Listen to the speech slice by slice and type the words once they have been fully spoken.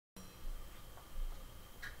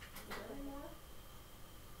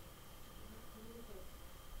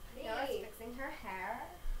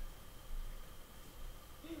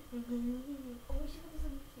Oh, we should put this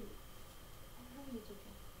on YouTube. I don't have a YouTube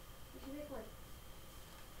channel. We should make one.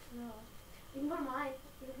 No. You can put on mine.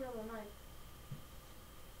 You can put it on mine.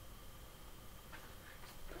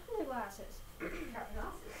 Put on my glasses. Got my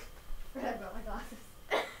glasses. Forgot about my glasses.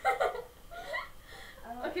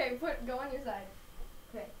 Okay, go on your side.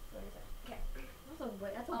 Okay, go on your side. Okay.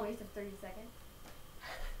 That's a waste of 30 seconds.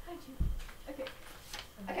 Okay.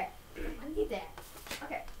 Okay. I need that.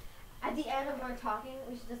 Okay. At the end of our talking,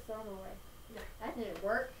 we should just throw them away. No. That didn't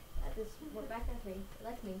work. That just went back at me. It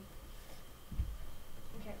likes me.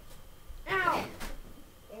 Okay. Ow!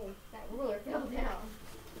 Oh, that ruler fell down.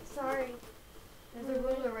 Sorry. There's a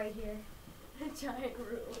ruler right here. A giant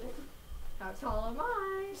ruler. How tall am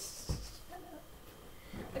I?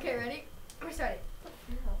 Okay, ready? We're starting.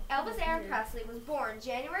 Elvis Aaron Presley was born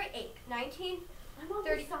January 8th, 19... I'm on the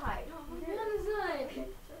side. You're on the side.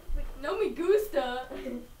 No me gusta.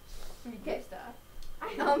 Me gusta.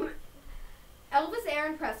 Elvis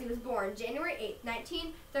Aaron Presley was born January 8th,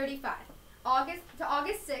 1935, August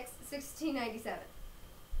 6th, 1697.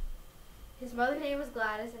 His mother's name was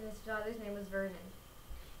Gladys and his father's name was Vernon.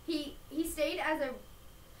 He started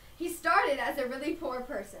as a really poor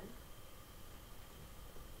person.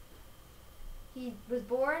 He was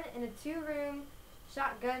born in a 2-room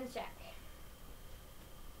shotgun shack.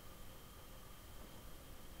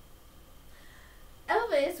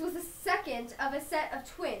 Elvis was the second of a set of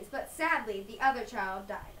twins, but sadly, the other child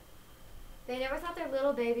died. They never thought their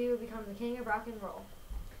little baby would become the king of rock and roll.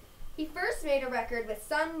 He first made a record with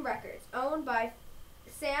Sun Records, owned by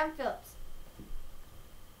Sam Phillips.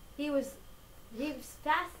 He was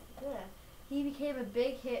fast. Yeah. He became a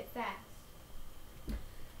big hit fast.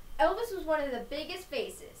 Elvis was one of the biggest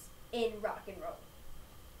faces in rock and roll.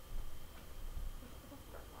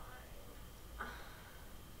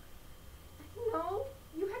 No,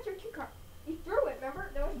 you had your cue card. You threw it,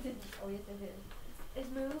 remember? No, you didn't. Oh, yes, I did. His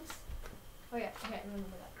moves. Oh, yeah. Okay, I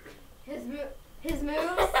remember that. His moves.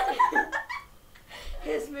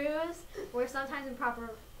 His moves were sometimes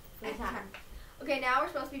improper for the time. Okay, now we're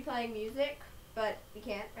supposed to be playing music, but we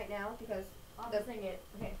can't right now because I'll sing it.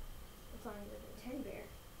 Okay. What song is it? Teddy Bear.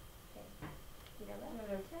 Okay. You know that?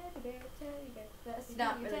 No. Teddy bear, teddy bear. Let's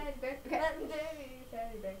Not see you, really. teddy bear. Okay. Let me teddy bear,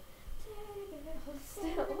 teddy bear. Teddy bear. Hold still,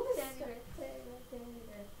 Teddy hold bear, still. teddy bear, teddy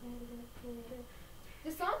bear, teddy bear, teddy bear.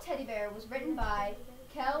 The song Teddy Bear was written by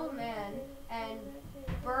Kel Mann and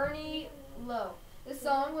Bernie Lowe. The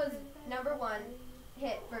song was #1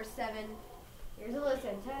 hit for 7. Here's a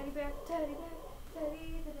listen. Teddy bear, teddy bear,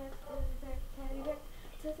 teddy bear, teddy bear,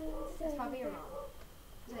 teddy bear. That's probably your mom.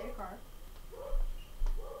 Is that your car?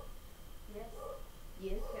 Yes.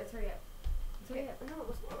 Yes. Let's hurry up. Let's hurry up. No,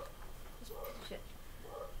 let's finish it.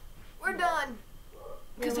 We're done.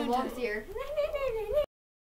 Because Because mom's here.